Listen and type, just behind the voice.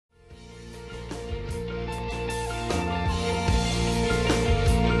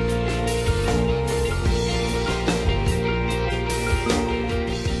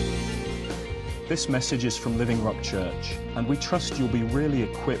This message is from Living Rock Church, and we trust you'll be really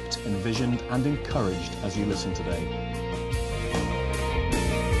equipped, envisioned, and encouraged as you listen today.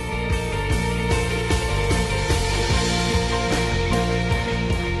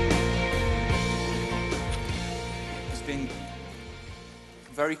 It's been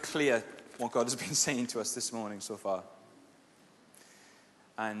very clear what God has been saying to us this morning so far.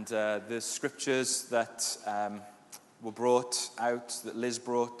 And the scriptures that were brought out, that Liz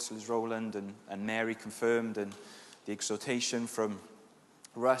Rowland and Mary confirmed, and the exhortation from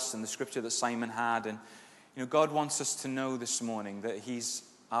Russ and the scripture that Simon had. And, you know, God wants us to know this morning that He's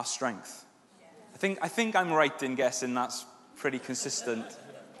our strength. I think I'm right in guessing that's pretty consistent.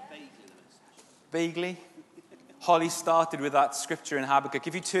 Vaguely. Holly started with that scripture in Habakkuk.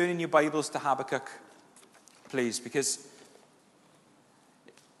 If you turn in your Bibles to Habakkuk, please, because,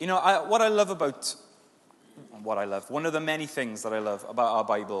 you know, one of the many things that I love about our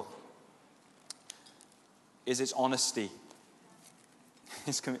Bible is its honesty.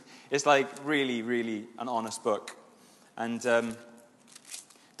 It's like really, really an honest book. And it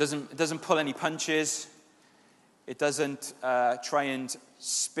doesn't pull any punches. It doesn't try and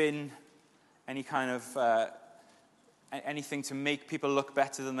spin any kind of anything to make people look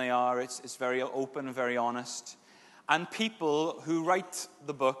better than they are. It's very open and very honest. And people who write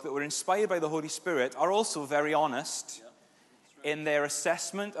the book that were inspired by the Holy Spirit are also very honest in their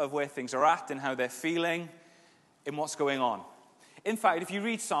assessment of where things are at and how they're feeling, in what's going on. In fact, if you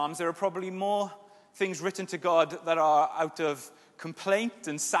read Psalms, there are probably more things written to God that are out of complaint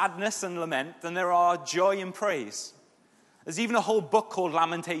and sadness and lament than there are joy and praise. There's even a whole book called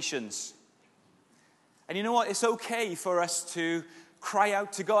Lamentations. And you know what? It's okay for us to cry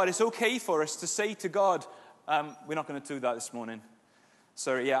out to God. It's okay for us to say to God, we're not going to do that this morning.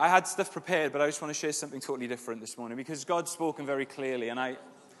 Sorry, I had stuff prepared, but I just want to share something totally different this morning because God's spoken very clearly, and I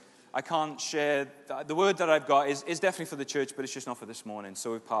can't share. The word that I've got is definitely for the church, but it's just not for this morning,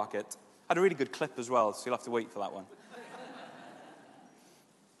 so we park it. I had a really good clip as well, so you'll have to wait for that one.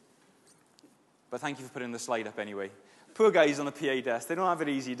 But thank you for putting the slide up anyway. Poor guys on the PA desk. They don't have it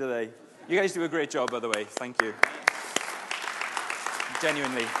easy, do they? You guys do a great job, by the way. Thank you.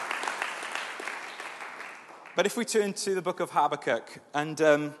 Genuinely. But if we turn to the book of Habakkuk, and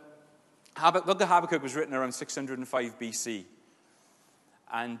book of Habakkuk was written around 605 BC.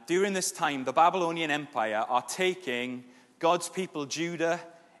 And during this time, the Babylonian Empire are taking God's people, Judah,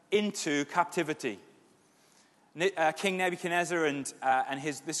 into captivity. King Nebuchadnezzar and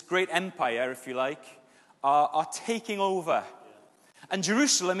this great empire, if you like, are taking over. And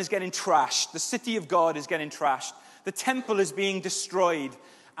Jerusalem is getting trashed. The city of God is getting trashed. The temple is being destroyed.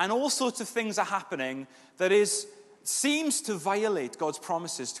 And all sorts of things are happening that seems to violate God's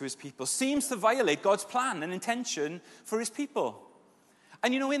promises to His people, seems to violate God's plan and intention for His people.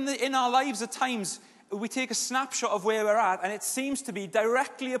 And you know, in our lives at times, we take a snapshot of where we're at, and it seems to be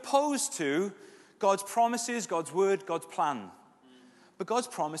directly opposed to God's promises, God's word, God's plan. But God's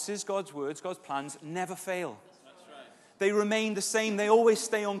promises, God's words, God's plans never fail. They remain the same. They always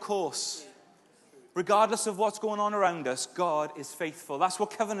stay on course. Regardless of what's going on around us, God is faithful. That's what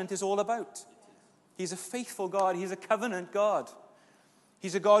covenant is all about. He's a faithful God. He's a covenant God.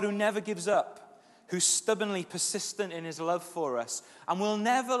 He's a God who never gives up, who's stubbornly persistent in His love for us, and will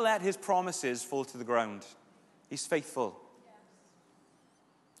never let His promises fall to the ground. He's faithful.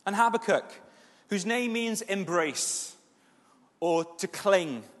 And Habakkuk, whose name means embrace, or to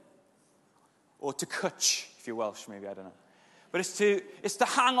cling, or to cutch, if you're Welsh, maybe, I don't know. But it's to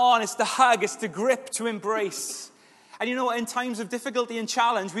hang on, it's to hug, it's to grip, to embrace. And you know what? In times of difficulty and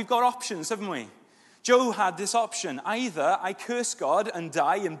challenge, we've got options, haven't we? Job had this option. Either I curse God and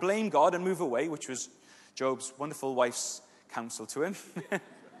die and blame God and move away, which was Job's wonderful wife's counsel to him.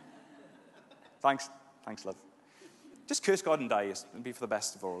 Thanks, love. Just curse God and die. It'd be for the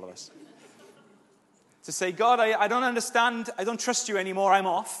best of all of us. To say, God, I don't understand. I don't trust you anymore. I'm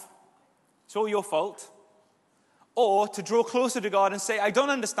off. It's all your fault. Or to draw closer to God and say, I don't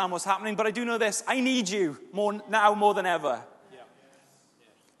understand what's happening, but I do know this. I need you more than ever. Yeah.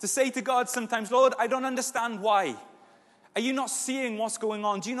 To say to God sometimes, Lord, I don't understand why. Are you not seeing what's going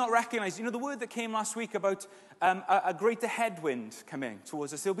on? Do you not recognize? You know, the word that came last week about a greater headwind coming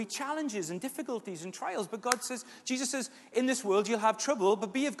towards us. There'll be challenges and difficulties and trials. But Jesus says, in this world you'll have trouble,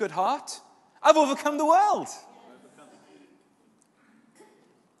 but be of good heart. I've overcome the world.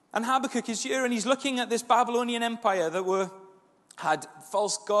 And Habakkuk is here, and he's looking at this Babylonian empire that had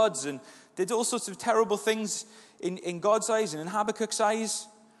false gods and did all sorts of terrible things in God's eyes and in Habakkuk's eyes.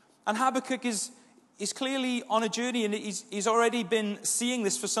 And Habakkuk is clearly on a journey, and he's already been seeing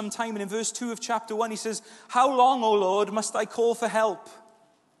this for some time. And in verse 2 of chapter 1, he says, "How long, O Lord, must I call for help?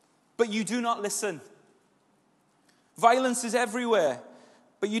 but you do not listen. Violence is everywhere,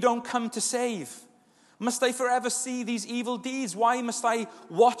 but you don't come to save. Must I forever see these evil deeds? Why must I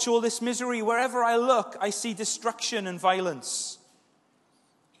watch all this misery? Wherever I look, I see destruction and violence.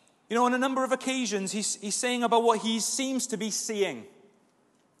 You know, on a number of occasions, he's saying about what he seems to be seeing.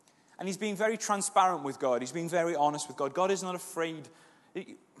 And he's being very transparent with God. He's being very honest with God. God is not afraid.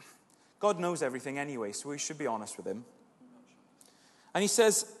 God knows everything anyway, so we should be honest with him. And he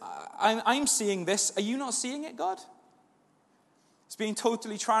says, I'm seeing this. Are you not seeing it, God? He's being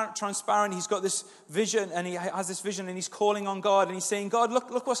totally transparent. He's got this vision, and he has this vision, and he's calling on God, and he's saying, God,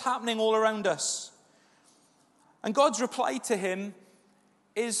 look what's happening all around us. And God's reply to him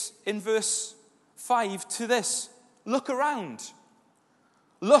is in verse 5 to this: look around.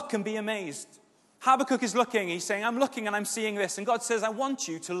 Look and be amazed. Habakkuk is looking. He's saying, I'm looking and I'm seeing this. And God says, I want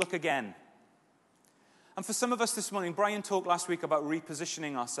you to look again. And for some of us this morning, Brian talked last week about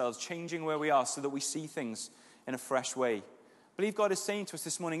repositioning ourselves, changing where we are so that we see things in a fresh way. I believe God is saying to us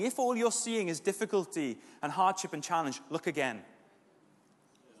this morning, if all you're seeing is difficulty and hardship and challenge, look again.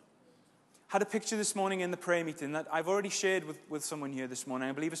 Had a picture this morning in the prayer meeting that I've already shared with someone here this morning.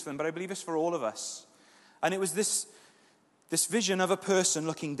 I believe it's for them, but I believe it's for all of us. And it was this vision of a person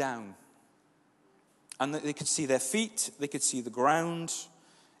looking down. And they could see their feet, they could see the ground.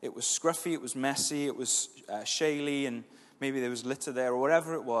 It was scruffy, it was messy, it was shaly, and maybe there was litter there or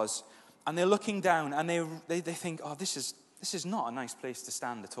whatever it was. And they're looking down and they think, oh, this is not a nice place to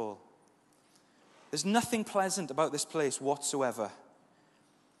stand at all. There's nothing pleasant about this place whatsoever.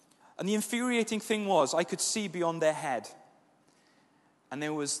 And the infuriating thing was, I could see beyond their head. And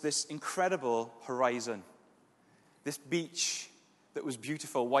there was this incredible horizon. This beach that was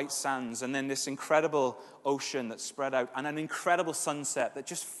beautiful, white sands, and then this incredible ocean that spread out, and an incredible sunset that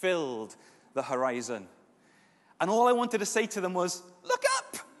just filled the horizon. And all I wanted to say to them was, look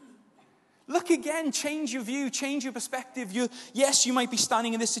up! Look again, change your view, change your perspective. Yes, you might be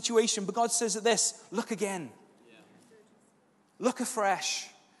standing in this situation, but God says this, look again. Yeah. Look afresh.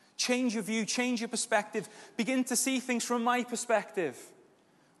 Change your view, change your perspective. Begin to see things from my perspective.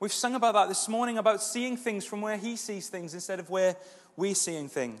 We've sung about that this morning, about seeing things from where he sees things instead of where we're seeing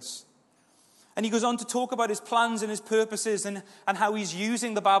things. And he goes on to talk about his plans and his purposes and how he's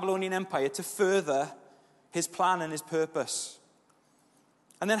using the Babylonian Empire to further his plan and his purpose.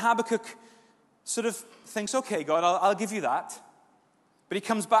 And then Habakkuk sort of thinks, okay, God, I'll give you that. But he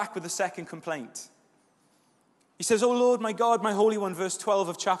comes back with a second complaint. He says, oh Lord, my God, my Holy One, verse 12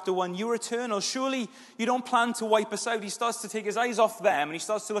 of chapter 1, you are eternal. Surely you don't plan to wipe us out. He starts to take his eyes off them and he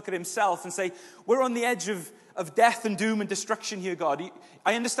starts to look at himself and say, we're on the edge of death and doom and destruction here, God.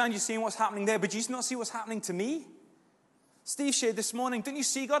 I understand you're seeing what's happening there, but do you not see what's happening to me? Steve shared this morning, don't you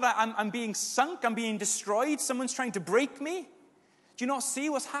see, God, I'm being sunk, I'm being destroyed. Someone's trying to break me. Do you not see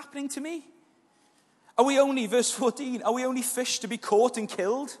what's happening to me? Are we only, verse 14, are we only fish to be caught and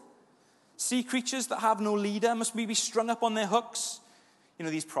killed? Sea creatures that have no leader, must we be strung up on their hooks? You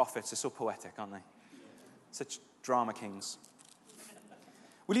know, these prophets are so poetic, aren't they? Such drama kings.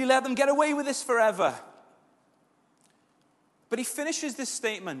 Will you let them get away with this forever? But he finishes this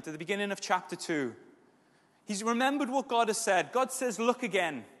statement at the beginning of chapter 2. He's remembered what God has said. God says, look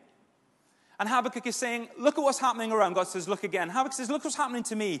again. And Habakkuk is saying, look at what's happening around. God says, look again. Habakkuk says, look what's happening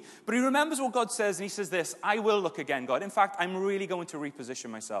to me. But he remembers what God says, and he says this, I will look again, God. In fact, I'm really going to reposition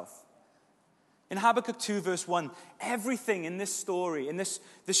myself. In Habakkuk 2, verse 1, everything in this story, in this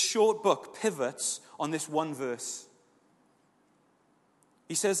short book, pivots on this one verse.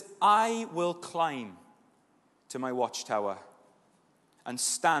 He says, I will climb to my watchtower and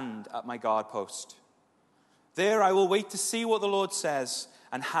stand at my guard post. There I will wait to see what the Lord says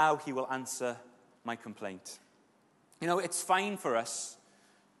and how he will answer my complaint. You know, it's fine for us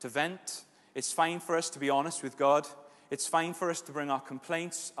to vent. It's fine for us to be honest with God. It's fine for us to bring our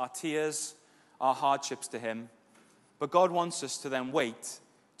complaints, our tears, our hardships to him. But God wants us to then wait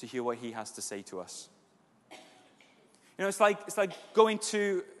to hear what he has to say to us. You know, it's like going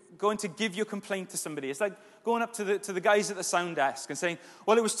to give your complaint to somebody. It's like going up to the guys at the sound desk and saying,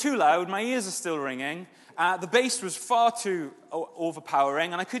 well, it was too loud, my ears are still ringing, the bass was far too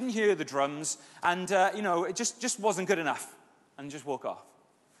overpowering, and I couldn't hear the drums, and it just wasn't good enough, and just walk off.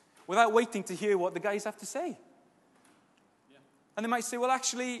 Without waiting to hear what the guys have to say. Yeah. And they might say, well,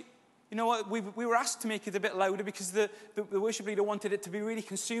 actually, you know what, we were asked to make it a bit louder because the worship leader wanted it to be really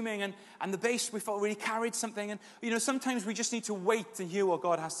consuming, and the bass we felt really carried something. And, you know, sometimes we just need to wait to hear what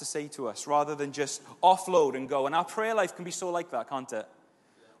God has to say to us rather than just offload and go. And our prayer life can be so like that, can't it?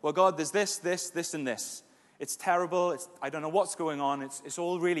 Well, God, there's this, and this. It's terrible. I don't know what's going on. It's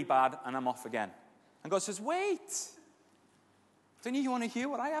all really bad, and I'm off again. And God says, wait. Don't you want to hear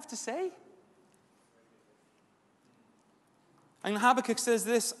what I have to say? And Habakkuk says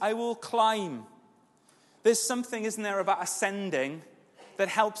this, I will climb. There's something, isn't there, about ascending that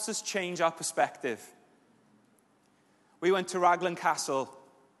helps us change our perspective. We went to Raglan Castle,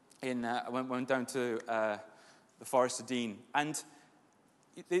 went down to the Forest of Dean, and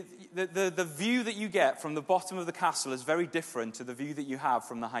the view that you get from the bottom of the castle is very different to the view that you have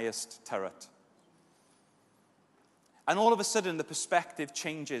from the highest turret. And all of a sudden, the perspective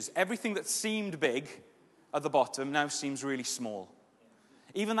changes. Everything that seemed big at the bottom now seems really small.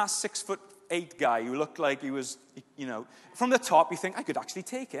 Even that 6'8" guy who looked like he was, from the top, you think, I could actually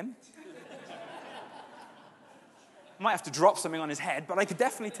take him. I might have to drop something on his head, but I could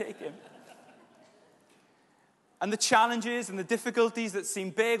definitely take him. And the challenges and the difficulties that seem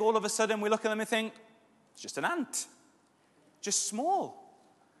big, all of a sudden we look at them and think, it's just an ant. Just small.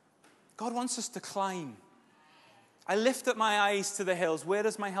 God wants us to climb. I lift up my eyes to the hills. Where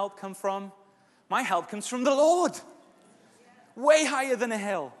does my help come from? My help comes from the Lord. Way higher than a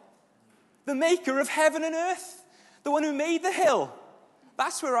hill. The maker of heaven and earth. The one who made the hill.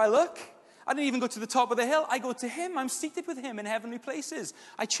 That's where I look. I don't even go to the top of the hill. I go to him. I'm seated with him in heavenly places.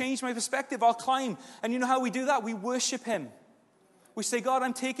 I change my perspective. I'll climb. And you know how we do that? We worship him. We say, God,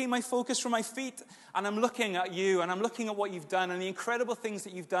 I'm taking my focus from my feet and I'm looking at you and I'm looking at what you've done and the incredible things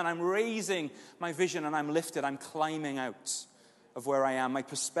that you've done. I'm raising my vision and I'm lifted. I'm climbing out of where I am. My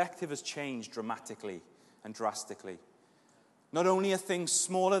perspective has changed dramatically and drastically. Not only are things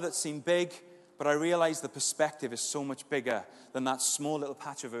smaller that seem big, but I realize the perspective is so much bigger than that small little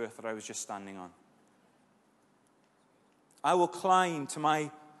patch of earth that I was just standing on. I will climb to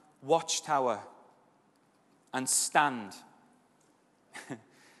my watchtower and stand.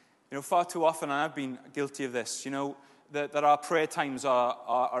 Far too often, and I've been guilty of this, that our prayer times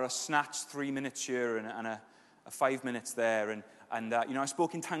are a snatched 3 minutes here and a 5 minutes there. And I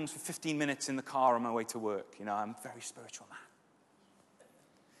spoke in tongues for 15 minutes in the car on my way to work. I'm a very spiritual man.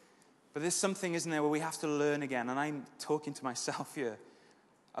 But there's something, isn't there, where we have to learn again. And I'm talking to myself here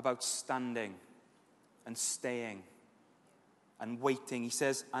about standing and staying and waiting. He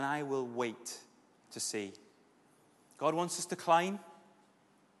says, and I will wait to see. God wants us to climb.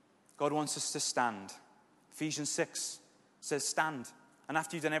 God wants us to stand. Ephesians 6 says stand. And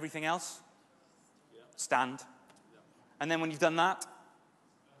after you've done everything else, stand. And then when you've done that,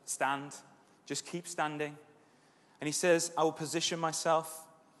 stand. Just keep standing. And he says, I will position myself.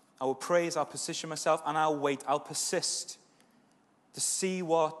 I will praise, I'll position myself, and I'll wait. I'll persist to see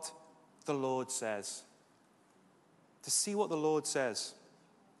what the Lord says. To see what the Lord says.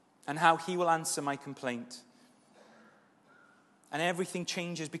 And how he will answer my complaint. And everything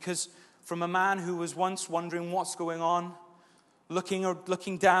changes because from a man who was once wondering what's going on,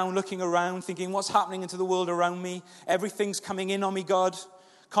 looking down, looking around, thinking what's happening into the world around me, everything's coming in on me, God.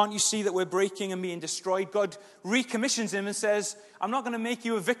 Can't you see that we're breaking and being destroyed? God recommissions him and says, I'm not going to make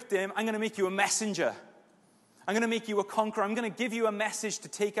you a victim. I'm going to make you a messenger. I'm going to make you a conqueror. I'm going to give you a message to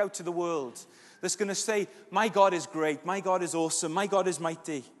take out to the world that's going to say, my God is great. My God is awesome. My God is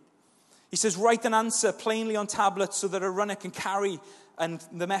mighty. He says, write an answer plainly on tablets so that a runner can carry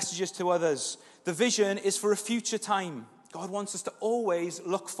the messages to others. The vision is for a future time. God wants us to always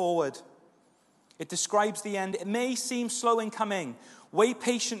look forward. It describes the end. It may seem slow in coming. Wait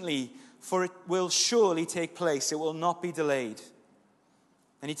patiently, for it will surely take place. It will not be delayed.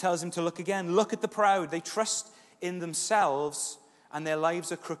 And he tells him to look again. Look at the proud. They trust in themselves, and their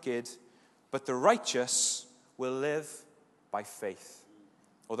lives are crooked. But the righteous will live by faith.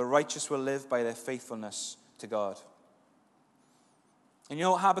 Or the righteous will live by their faithfulness to God. And you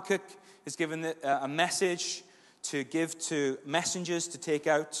know what Habakkuk is given a message to give to messengers to take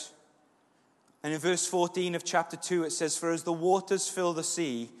out. And in verse 14 of chapter 2, it says, for as the waters fill the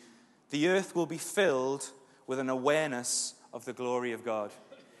sea, the earth will be filled with an awareness of the glory of God.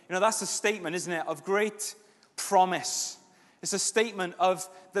 That's a statement, isn't it, of great promise. It's a statement of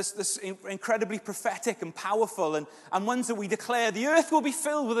this incredibly prophetic and powerful and ones that we declare. The earth will be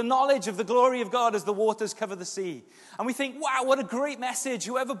filled with the knowledge of the glory of God as the waters cover the sea. And we think, wow, what a great message.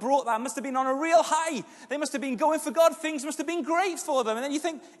 Whoever brought that must have been on a real high. They must have been going for God. Things must have been great for them. And then you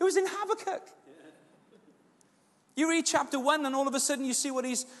think, it was in Habakkuk. You read chapter 1 and all of a sudden you see what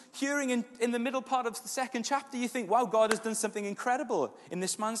he's hearing in the middle part of the second chapter. You think, wow, God has done something incredible in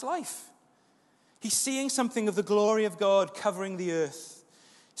this man's life. He's seeing something of the glory of God covering the earth.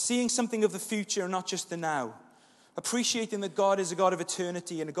 Seeing something of the future and not just the now. Appreciating that God is a God of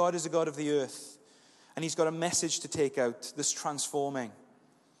eternity and God is a God of the earth. And he's got a message to take out, this transforming.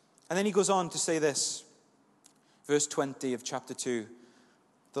 And then he goes on to say this. Verse 20 of chapter 2.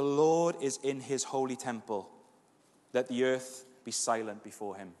 The Lord is in his holy temple. Let the earth be silent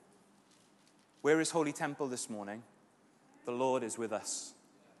before him. Where is Holy Temple this morning? The Lord is with us.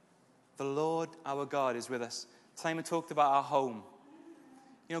 The Lord, our God, is with us. Simon talked about our home.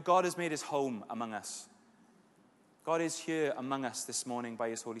 You know, God has made his home among us. God is here among us this morning by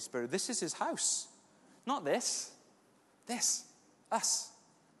his Holy Spirit. This is his house. Not this. This. Us.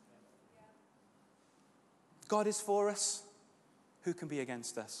 God is for us. Who can be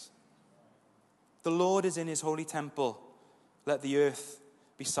against us? The Lord is in his holy temple. Let the earth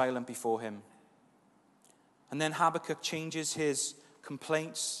be silent before him. And then Habakkuk changes his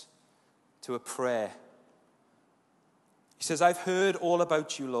complaints to a prayer. He says, I've heard all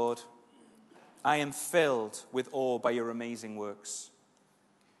about you, Lord. I am filled with awe by your amazing works.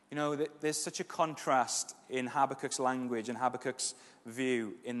 You know, there's such a contrast in Habakkuk's language and Habakkuk's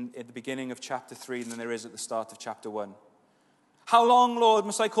view at the beginning of chapter 3 than there is at the start of chapter 1. How long, Lord,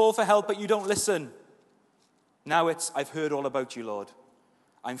 must I call for help, but you don't listen? Now it's, I've heard all about you, Lord.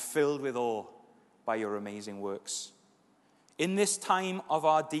 I'm filled with awe by your amazing works. In this time of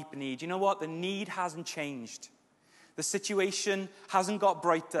our deep need, you know what? The need hasn't changed. The situation hasn't got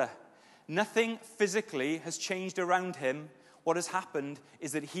brighter. Nothing physically has changed around him. What has happened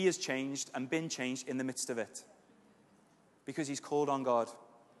is that he has changed and been changed in the midst of it. Because he's called on God.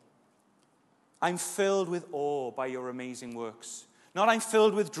 I'm filled with awe by your amazing works. Not I'm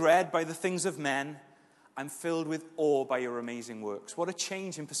filled with dread by the things of men. I'm filled with awe by your amazing works. What a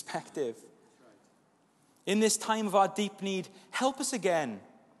change in perspective. In this time of our deep need, help us again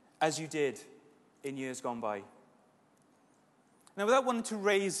as you did in years gone by. Now, without wanting to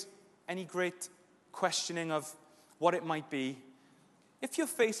raise any great questioning of what it might be, if you're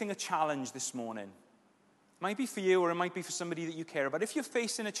facing a challenge this morning, it might be for you or it might be for somebody that you care about. If you're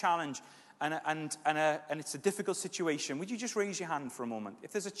facing a challenge and it's a difficult situation, would you just raise your hand for a moment?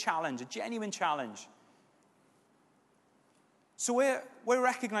 If there's a challenge, a genuine challenge. So we're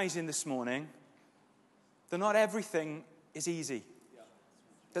recognizing this morning that not everything is easy.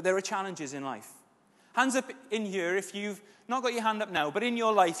 That there are challenges in life. Hands up in here if you've not got your hand up now, but in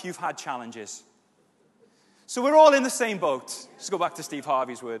your life you've had challenges. So we're all in the same boat. Let's go back to Steve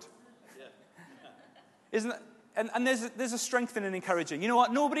Harvey's word. Isn't that, and there's a strength and an encouraging. You know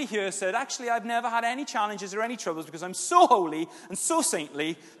what? Nobody here said, actually, I've never had any challenges or any troubles because I'm so holy and so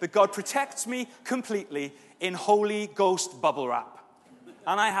saintly that God protects me completely in Holy Ghost bubble wrap.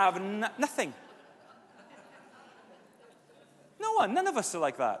 And I have nothing. No one. None of us are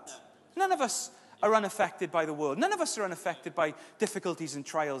like that. None of us are unaffected by the world. None of us are unaffected by difficulties and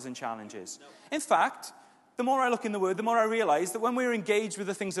trials and challenges. In fact, the more I look in the Word, the more I realize that when we're engaged with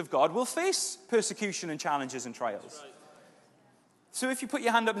the things of God, we'll face persecution and challenges and trials. Right. So if you put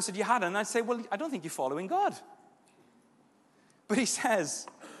your hand up and said you hadn't, I'd say, well, I don't think you're following God. But he says,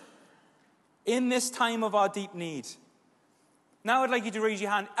 in this time of our deep need, now I'd like you to raise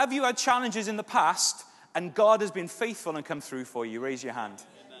your hand. Have you had challenges in the past and God has been faithful and come through for you? Raise your hand.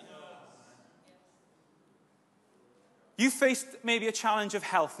 You faced maybe a challenge of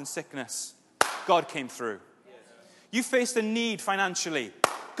health and sickness. God came through. You faced a need financially.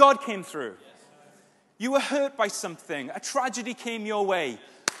 God came through. You were hurt by something. A tragedy came your way.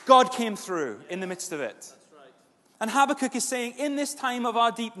 God came through in the midst of it. And Habakkuk is saying, in this time of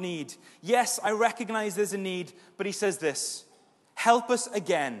our deep need, yes, I recognize there's a need, but he says this, help us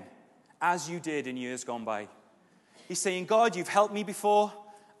again as you did in years gone by. He's saying, God, you've helped me before.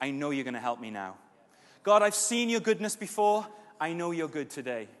 I know you're going to help me now. God, I've seen your goodness before. I know you're good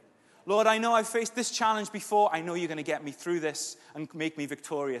today. Lord, I know I've faced this challenge before. I know you're going to get me through this and make me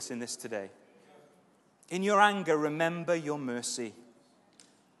victorious in this today. In your anger, remember your mercy.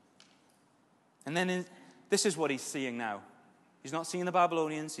 And then this is what he's seeing now. He's not seeing the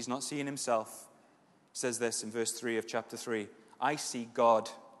Babylonians. He's not seeing himself. He says this in verse 3 of chapter 3. I see God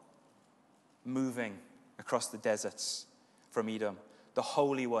moving across the deserts from Edom, the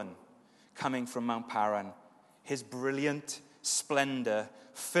Holy One coming from Mount Paran. His brilliant splendor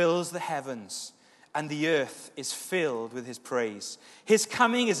fills the heavens, and the earth is filled with his praise. His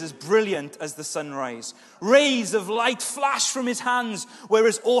coming is as brilliant as the sunrise. Rays of light flash from his hands, where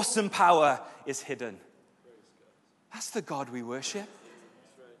his awesome power is hidden. That's the God we worship.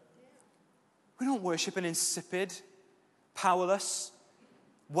 We don't worship an insipid, powerless,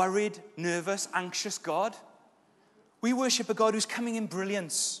 worried, nervous, anxious God. We worship a God who's coming in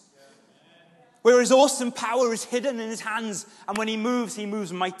brilliance, where his awesome power is hidden in his hands, and when he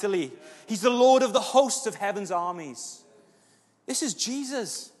moves mightily. He's the Lord of the hosts of heaven's armies. This is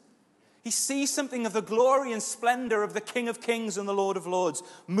Jesus. He sees something of the glory and splendor of the King of Kings and the Lord of Lords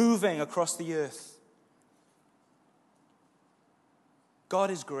moving across the earth. God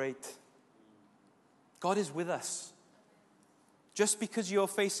is great. God is with us. Just because you're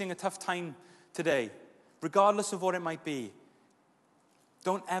facing a tough time today, regardless of what it might be,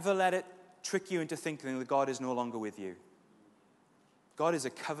 don't ever let it trick you into thinking that God is no longer with you. God is a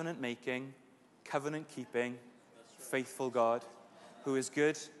covenant-making, covenant-keeping, faithful God who is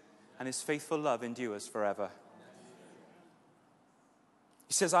good, and his faithful love endures forever.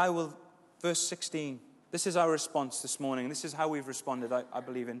 He says, I will, verse 16, this is our response this morning. This is how we've responded, I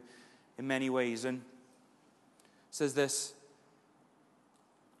believe, in many ways. And it says this,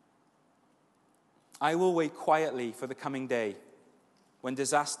 I will wait quietly for the coming day when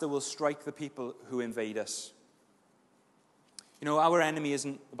disaster will strike the people who invade us. You know, our enemy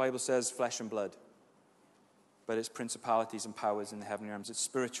isn't, the Bible says, flesh and blood, but it's principalities and powers in the heavenly realms. It's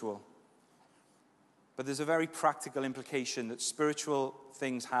spiritual. But there's a very practical implication that spiritual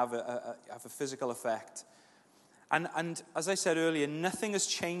things have a physical effect. And as I said earlier, nothing has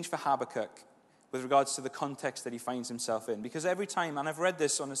changed for Habakkuk with regards to the context that he finds himself in. Because every time, and I've read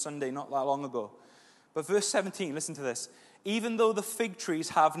this on a Sunday not that long ago, but verse 17, listen to this. Even though the fig trees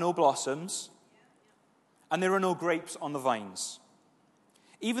have no blossoms, and there are no grapes on the vines,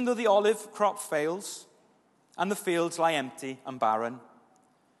 even though the olive crop fails, and the fields lie empty and barren,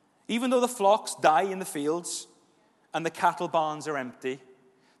 even though the flocks die in the fields, and the cattle barns are empty.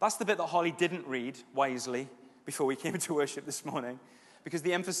 That's the bit that Holly didn't read wisely before we came to worship this morning, because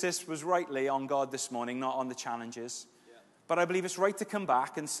the emphasis was rightly on God this morning, not on the challenges. Yeah. But I believe it's right to come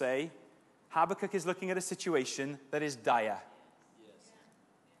back and say, Habakkuk is looking at a situation that is dire. Yes.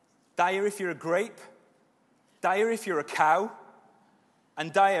 Dire if you're a grape, dire if you're a cow,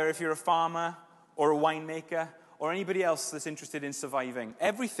 and dire if you're a farmer or a winemaker or anybody else that's interested in surviving.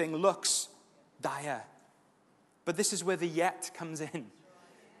 Everything looks dire. But this is where the yet comes in.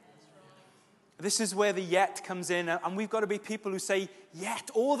 This is where the yet comes in, and we've got to be people who say yet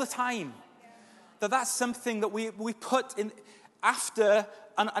all the time. That's something that we put in after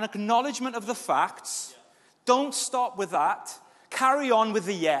an acknowledgement of the facts. Don't stop with that. Carry on with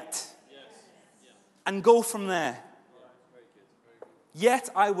the yet. And go from there. Yet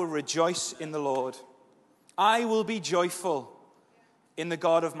I will rejoice in the Lord. I will be joyful in the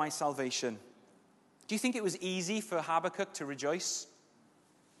God of my salvation. Do you think it was easy for Habakkuk to rejoice?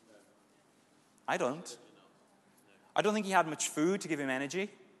 I don't. I don't think he had much food to give him energy.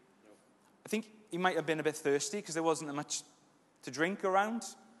 I think he might have been a bit thirsty because there wasn't much to drink around.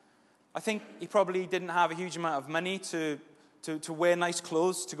 I think he probably didn't have a huge amount of money to wear nice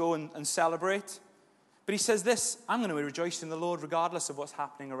clothes to go and celebrate. But he says this, I'm going to rejoice in the Lord regardless of what's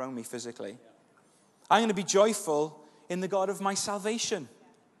happening around me physically. I'm going to be joyful in the God of my salvation.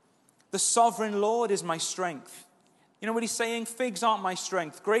 The sovereign Lord is my strength. You know what he's saying? Figs aren't my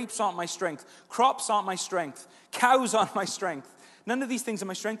strength. Grapes aren't my strength. Crops aren't my strength. Cows aren't my strength. None of these things are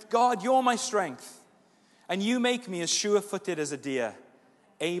my strength. God, you're my strength. And you make me as sure-footed as a deer,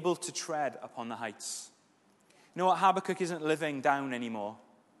 able to tread upon the heights. You know what? Habakkuk isn't living down anymore.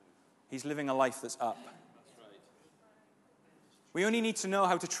 He's living a life that's up. We only need to know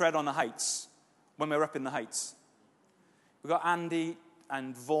how to tread on the heights when we're up in the heights. We've got Andy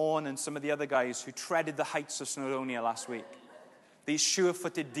and Vaughan and some of the other guys who treaded the heights of Snowdonia last week. These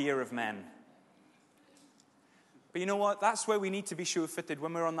sure-footed deer of men. But you know what? That's where we need to be sure-footed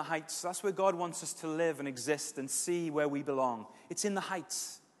when we're on the heights. That's where God wants us to live and exist and see where we belong. It's in the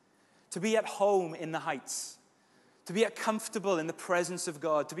heights. To be at home in the heights. To be comfortable in the presence of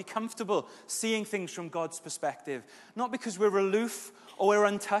God. To be comfortable seeing things from God's perspective. Not because we're aloof or we're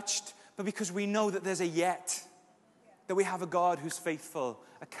untouched, but because we know that there's a yet. That we have a God who's faithful.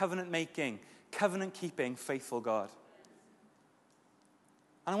 A covenant-making, covenant-keeping, faithful God.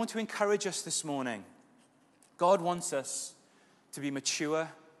 And I want to encourage us this morning. God wants us to be mature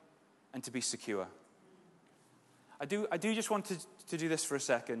and to be secure. I do just want to do this for a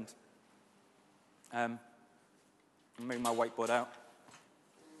second. I'm bringing my whiteboard out.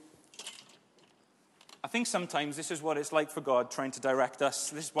 I think sometimes this is what it's like for God trying to direct us.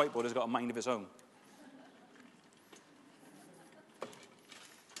 This whiteboard has got a mind of its own.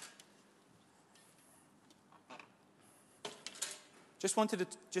 Just wanted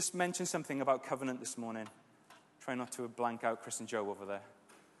to mention something about covenant this morning. Try not to blank out Chris and Joe over there.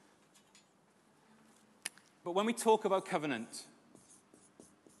 But when we talk about covenant,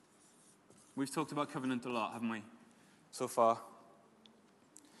 we've talked about covenant a lot, haven't we, so far?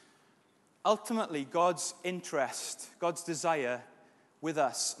 Ultimately, God's interest, God's desire with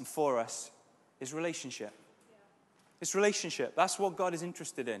us and for us is relationship. It's relationship. That's what God is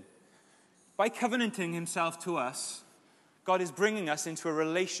interested in. By covenanting himself to us, God is bringing us into a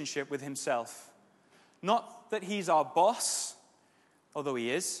relationship with himself. Not that he's our boss, although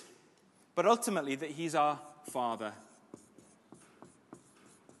he is, but ultimately that he's our Father.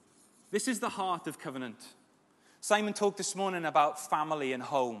 This is the heart of covenant. Simon talked this morning about family and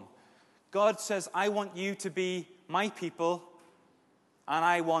home. God says, I want you to be my people, and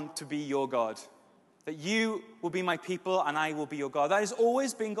I want to be your God. That you will be my people, and I will be your God. That has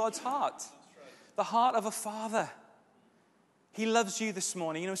always been God's heart. The heart of a father. He loves you this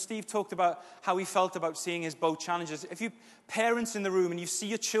morning. You know, Steve talked about how he felt about seeing his boat challenges. If you parents in the room and you see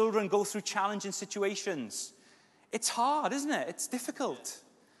your children go through challenging situations, it's hard, isn't it? It's difficult.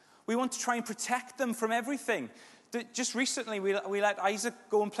 We want to try and protect them from everything. Just recently, we let Isaac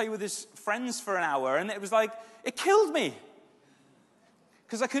go and play with his friends for an hour, and it was like, it killed me.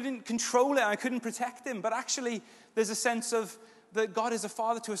 Because I couldn't control it, I couldn't protect him. But actually, there's a sense of that God is a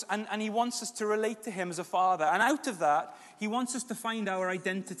father to us, and he wants us to relate to him as a father. And out of that, he wants us to find our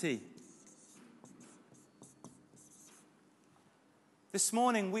identity. This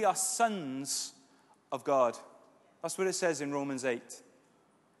morning, we are sons of God. That's what it says in Romans 8.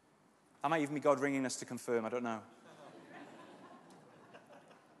 That might even be God ringing us to confirm, I don't know.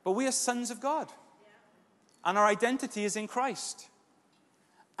 But we are sons of God. And our identity is in Christ.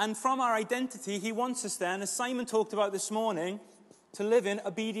 And from our identity, he wants us then, as Simon talked about this morning, to live in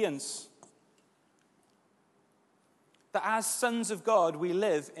obedience. That as sons of God, we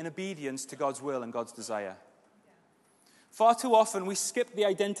live in obedience to God's will and God's desire. Far too often, we skip the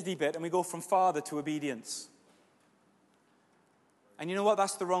identity bit and we go from father to obedience. And you know what?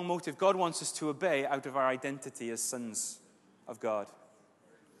 That's the wrong motive. God wants us to obey out of our identity as sons of God.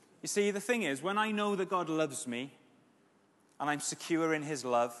 You see, the thing is, when I know that God loves me and I'm secure in his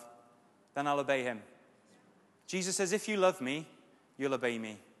love, then I'll obey him. Jesus says, if you love me, you'll obey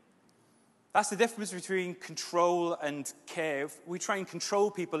me. That's the difference between control and care. If we try and control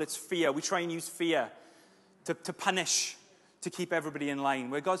people, it's fear. We try and use fear to punish, to keep everybody in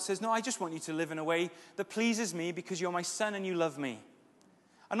line. Where God says, no, I just want you to live in a way that pleases me because you're my son and you love me.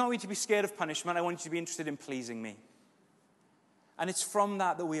 I don't want you to be scared of punishment. I want you to be interested in pleasing me. And it's from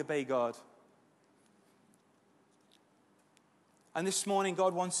that we obey God. And this morning,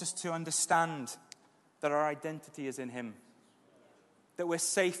 God wants us to understand that our identity is in him. That we're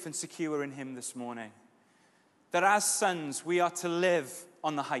safe and secure in him this morning. That as sons, we are to live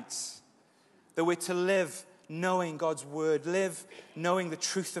on the heights. That we're to live knowing God's word. Live knowing the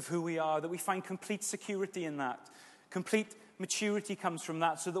truth of who we are. That we find complete security in that. Complete maturity comes from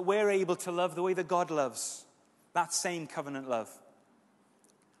that. So that we're able to love the way that God loves. That same covenant love.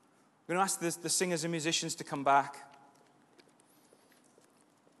 We're going to ask the singers and musicians to come back.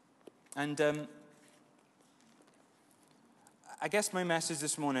 And I guess my message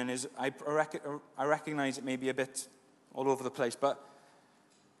this morning is, I recognize it may be a bit all over the place, but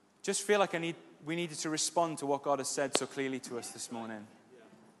just feel like we needed to respond to what God has said so clearly to us this morning.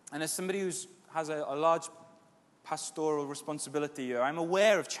 And as somebody who has a large pastoral responsibility, I'm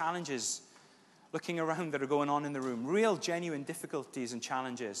aware of challenges looking around that are going on in the room, real genuine difficulties and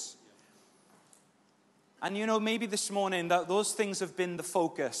challenges. And you know, maybe this morning that those things have been the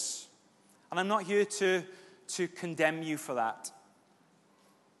focus. And I'm not here to condemn you for that.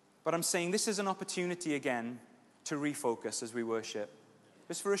 But I'm saying this is an opportunity again to refocus as we worship.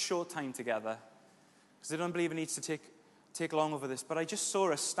 Just for a short time together. Because I don't believe it needs to take long over this. But I just saw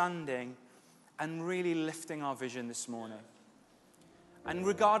us standing and really lifting our vision this morning. And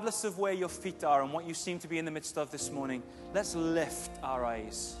regardless of where your feet are and what you seem to be in the midst of this morning, let's lift our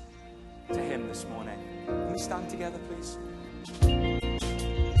eyes to him this morning. Can we stand together, please?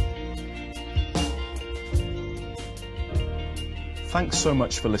 Thanks so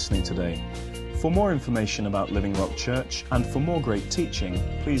much for listening today. For more information about Living Rock Church and for more great teaching,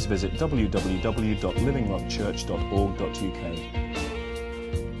 please visit www.livingrockchurch.org.uk.